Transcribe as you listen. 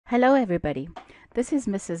Hello everybody, this is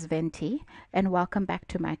Mrs. Venti and welcome back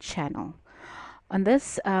to my channel. On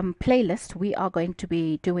this playlist we are going to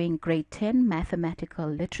be doing grade 10 mathematical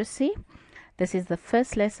literacy. This is the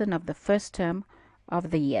first lesson of the first term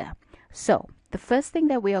of the year. So the first thing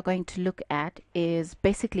that we are going to look at is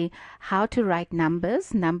basically how to write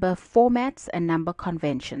numbers, number formats and number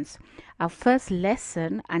conventions. Our first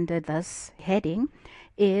lesson under this heading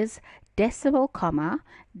is decimal comma,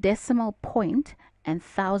 decimal point and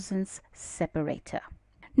thousands separator.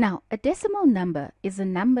 Now, a decimal number is a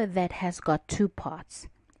number that has got two parts.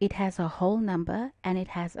 It has a whole number and it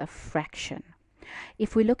has a fraction.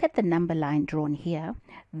 If we look at the number line drawn here,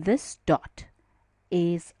 this dot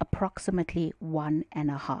is approximately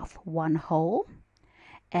 1.5, one whole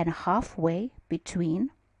and halfway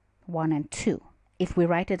between 1 and 2. If we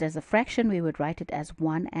write it as a fraction, we would write it as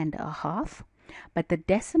 1.5, but the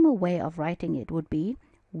decimal way of writing it would be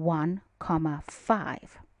 1,5.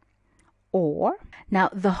 Or, now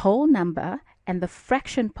the whole number and the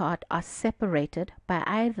fraction part are separated by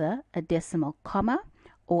either a decimal comma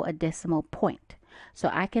or a decimal point. So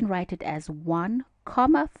I can write it as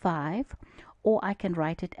 1,5 or I can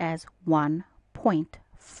write it as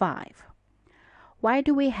 1.5. Why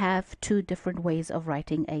do we have two different ways of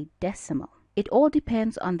writing a decimal? It all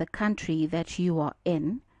depends on the country that you are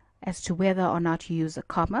in as to whether or not you use a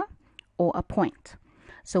comma or a point.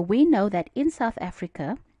 So we know that in South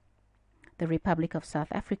Africa, the Republic of South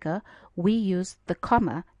Africa, we use the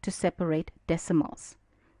comma to separate decimals.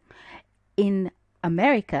 In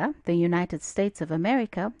America, the United States of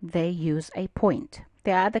America, they use a point.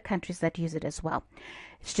 There are other countries that use it as well.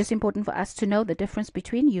 It's just important for us to know the difference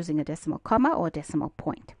between using a decimal comma or a decimal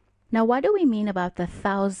point. Now, what do we mean about the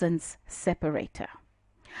thousands separator?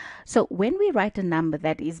 So when we write a number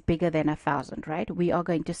that is bigger than 1,000, right, we are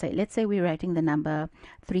going to say, let's say we're writing the number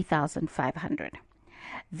 3,500.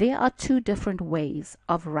 There are two different ways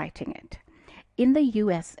of writing it. In the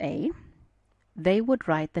USA, they would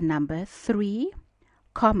write the number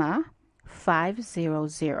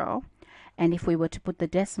 3,500, and if we were to put the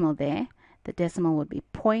decimal there, the decimal would be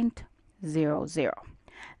 0.00.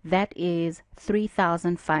 That is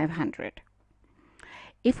 3,500.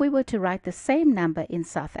 If we were to write the same number in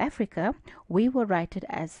South Africa, we will write it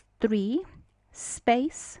as 3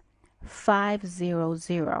 space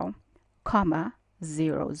 500, comma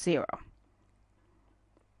 00.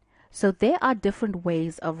 So there are different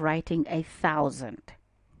ways of writing 1,000.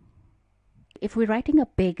 If we're writing a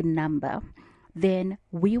big number, then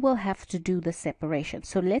we will have to do the separation.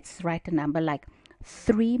 So let's write a number like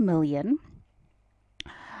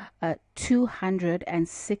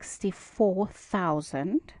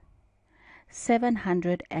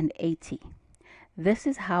 3,264,780. This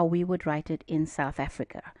is how we would write it in South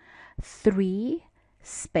Africa. 3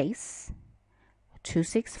 space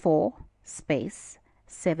 264 space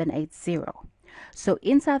 780. So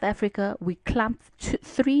in South Africa, we clump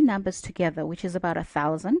three numbers together, which is about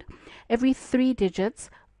 1,000. Every 3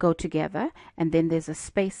 digits go together, and then there's a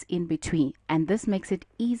space in between, and this makes it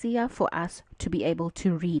easier for us to be able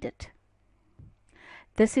to read it.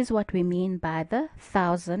 This is what we mean by the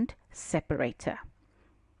thousand separator.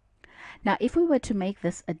 Now, if we were to make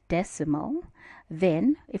this a decimal,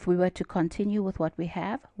 then if we were to continue with what we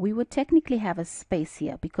have, we would technically have a space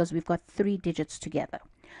here because we've got 3 digits together.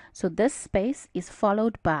 So this space is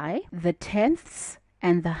followed by the tenths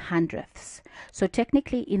and the hundredths. So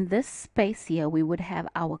technically in this space here, we would have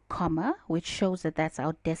our comma, which shows that that's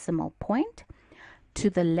our decimal point. To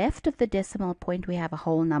the left of the decimal point, we have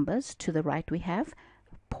whole numbers. To the right, we have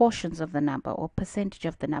portions of the number or percentage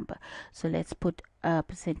of the number. So let's put a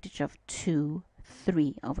percentage of 2,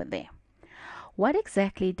 3 over there. What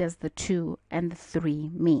exactly does the 2 and the 3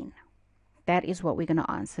 mean? That is what we're going to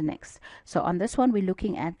answer next. So on this one, we're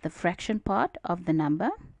looking at the fraction part of the number.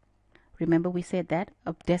 Remember, we said that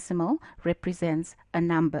a decimal represents a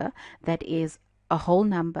number that is a whole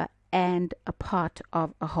number and a part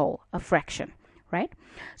of a whole, a fraction, right?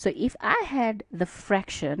 So if I had the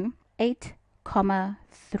fraction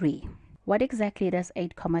 8,3, what exactly does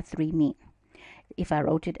 8,3 mean? If I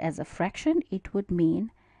wrote it as a fraction, it would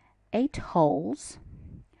mean 8 wholes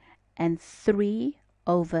and 3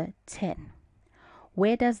 over 10.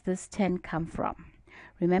 Where does this 10 come from?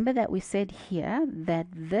 Remember that we said here that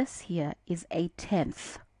this here is a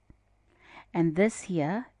tenth and this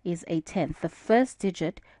here is a tenth. The first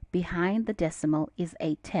digit behind the decimal is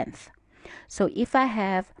a tenth. So if I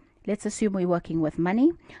have, let's assume we're working with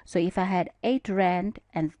money. So if I had 8 rand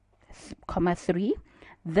and comma 3,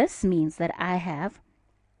 this means that I have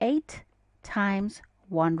 8 times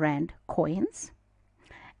 1 rand coins,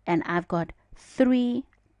 and I've got 3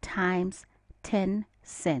 times 10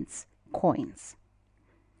 cents coins.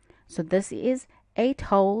 So this is 8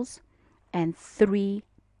 wholes and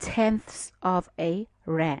 3/10 of a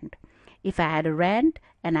rand. If I had a rand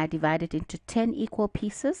and I divide it into 10 equal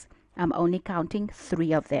pieces, I'm only counting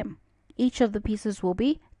 3 of them. Each of the pieces will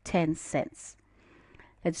be 10 cents.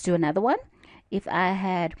 Let's do another one. If I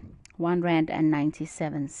had 1 rand and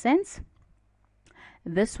 97 cents,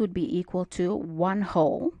 this would be equal to 1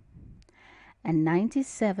 whole and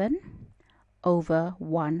 97 over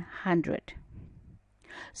 100.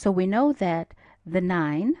 So we know that the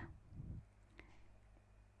 9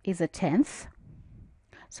 is a tenth.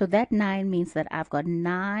 So that 9 means that I've got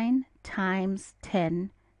 9 times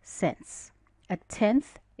 10 cents. A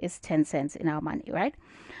tenth is 10 cents in our money, right?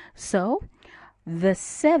 So the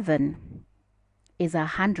 7 is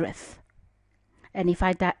 100th. And if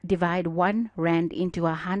I divide 1 rand into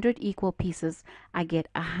 100 equal pieces, I get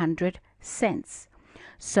 100 cents.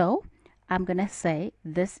 So I'm going to say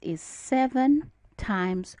this is 7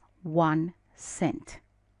 times 1 cent.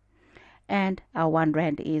 And our 1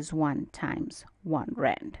 rand is 1 times 1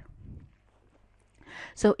 rand.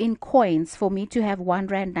 So in coins, for me to have 1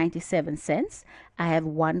 rand 97 cents, I have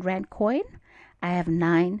 1 rand coin, I have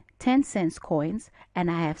 9 10 cents coins,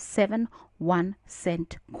 and I have 7 1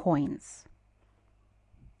 cent coins.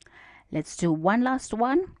 Let's do one last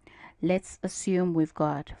one. Let's assume we've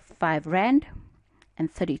got 5 rand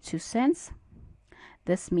and 32 cents.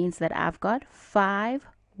 This means that I've got 5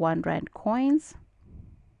 1 rand coins.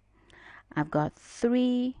 I've got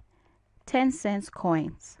 3 10 cents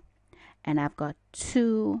coins, and I've got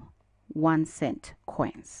 2 1 cent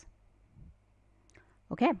coins.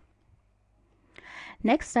 Okay.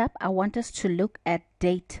 Next up, I want us to look at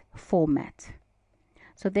date format.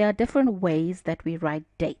 So there are different ways that we write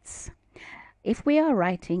dates. If we are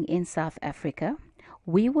writing in South Africa,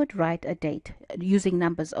 we would write a date using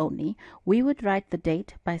numbers only. We would write the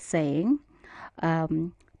date by saying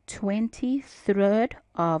 23rd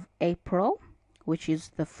of April, which is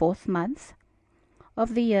the 4th month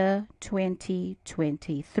of the year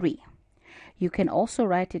 2023. You can also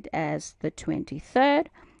write it as the 23rd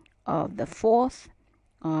of the 4th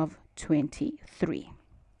of 23.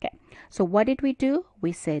 Okay, so what did we do?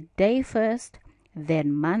 We said day first,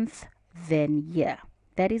 then month, then year.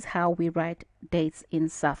 That is how we write dates in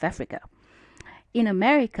South Africa. In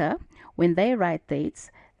America, when they write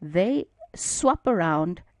dates, they swap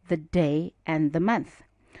around the day and the month.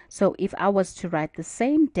 So if I was to write the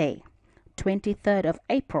same day, 23rd of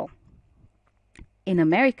April, in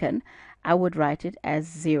American, I would write it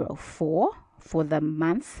as 04 for the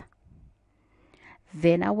month.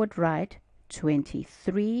 Then I would write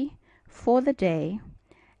 23 for the day,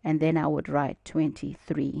 and then I would write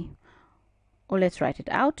 23, or let's write it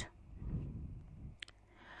out,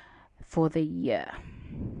 for the year.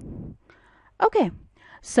 Okay,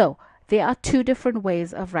 so there are 2 different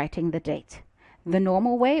ways of writing the date. The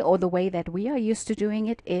normal way, or the way that we are used to doing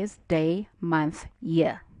it, is day, month,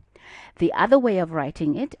 year. The other way of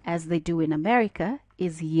writing it, as they do in America,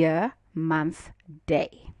 is year, month,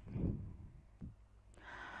 day.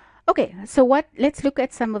 Okay, so let's look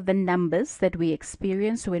at some of the numbers that we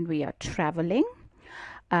experience when we are traveling.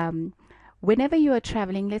 Whenever you are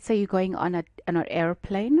traveling, let's say you're going on an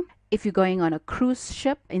airplane, if you're going on a cruise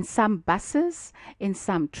ship, in some buses, in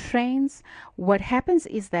some trains, what happens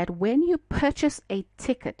is that when you purchase a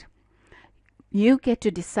ticket, you get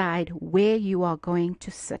to decide where you are going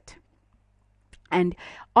to sit. And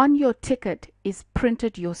on your ticket is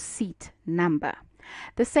printed your seat number.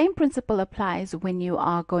 The same principle applies when you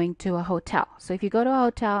are going to a hotel. So if you go to a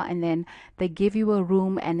hotel and then they give you a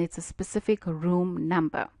room and it's a specific room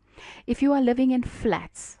number. If you are living in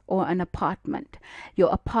flats or an apartment,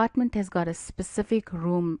 your apartment has got a specific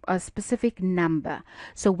room, a specific number.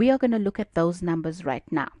 So we are going to look at those numbers right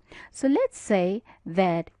now. So let's say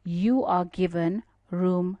that you are given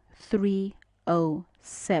room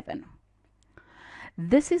 307.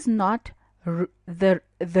 This is not the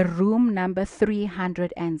room number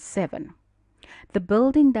 307. The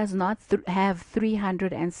building does not have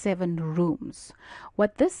 307 rooms.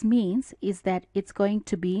 What this means is that it's going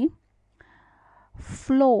to be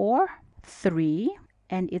floor 3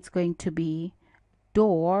 and it's going to be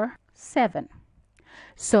door 7.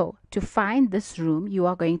 So to find this room, you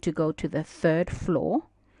are going to go to the 3rd floor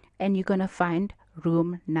and you're going to find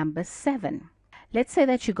room number 7. Let's say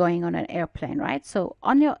that you're going on an airplane, right? So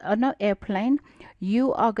on an airplane,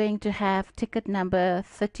 you are going to have ticket number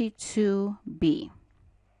 32B.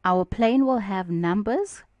 Our plane will have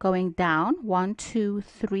numbers going down 1, 2,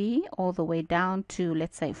 3, all the way down to,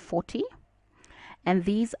 let's say, 40. And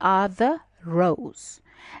these are the rows.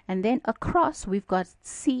 And then across, we've got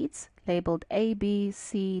seats labeled A, B,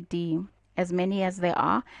 C, D, as many as there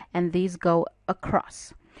are, and these go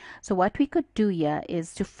across. So what we could do here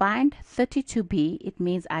is to find 32B. It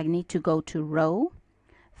means I need to go to row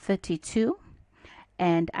 32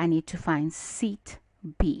 and I need to find seat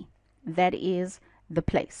B. That is the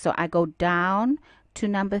place. So I go down to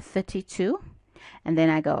number 32 and then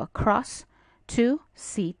I go across to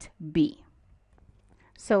seat B.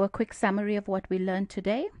 So a quick summary of what we learned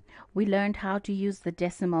today. We learned how to use the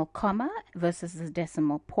decimal comma versus the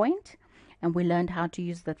decimal point, and we learned how to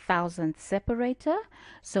use the thousandth separator.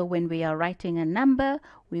 So when we are writing a number,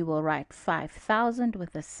 we will write 5,000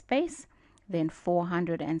 with a space, then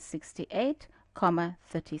 468,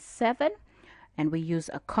 37, and we use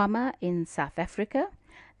a comma in South Africa.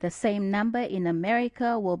 The same number in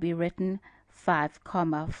America will be written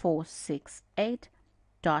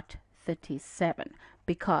 5,468.37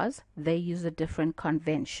 because they use a different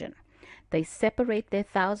convention. They separate their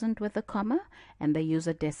thousand with a comma and they use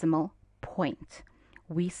a decimal point.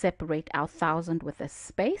 We separate our thousand with a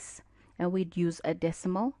space and we'd use a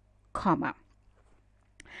decimal comma.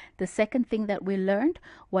 The second thing that we learned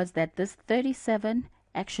was that this 37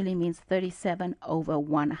 actually means 37 over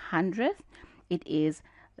 100. It is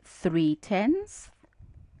 3 tenths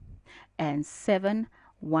and 7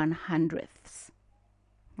 100ths.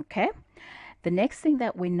 Okay. The next thing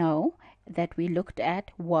that we know that we looked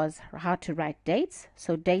at was how to write dates.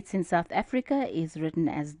 So dates in South Africa is written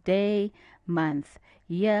as day, month,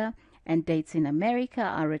 year, and dates in America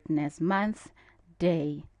are written as month,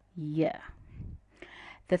 day, year.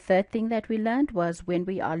 The third thing that we learned was when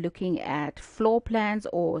we are looking at floor plans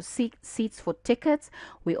or seats for tickets,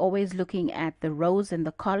 we're always looking at the rows and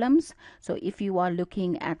the columns. So if you are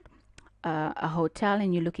looking at a hotel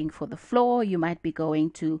and you're looking for the floor, you might be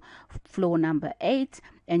going to floor number 8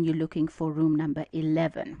 and you're looking for room number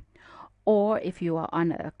 11. Or if you are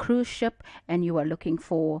on a cruise ship and you are looking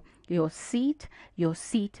for your seat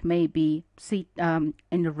may be seat in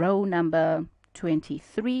row number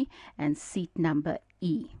 23 and seat number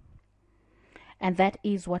E. And that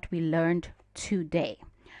is what we learned today.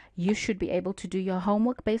 You should be able to do your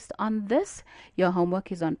homework based on this. Your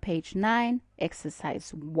homework is on page 9,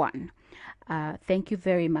 exercise 1. Thank you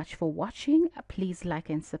very much for watching. Please like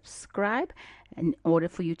and subscribe in order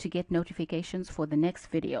for you to get notifications for the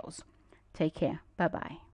next videos. Take care. Bye-bye.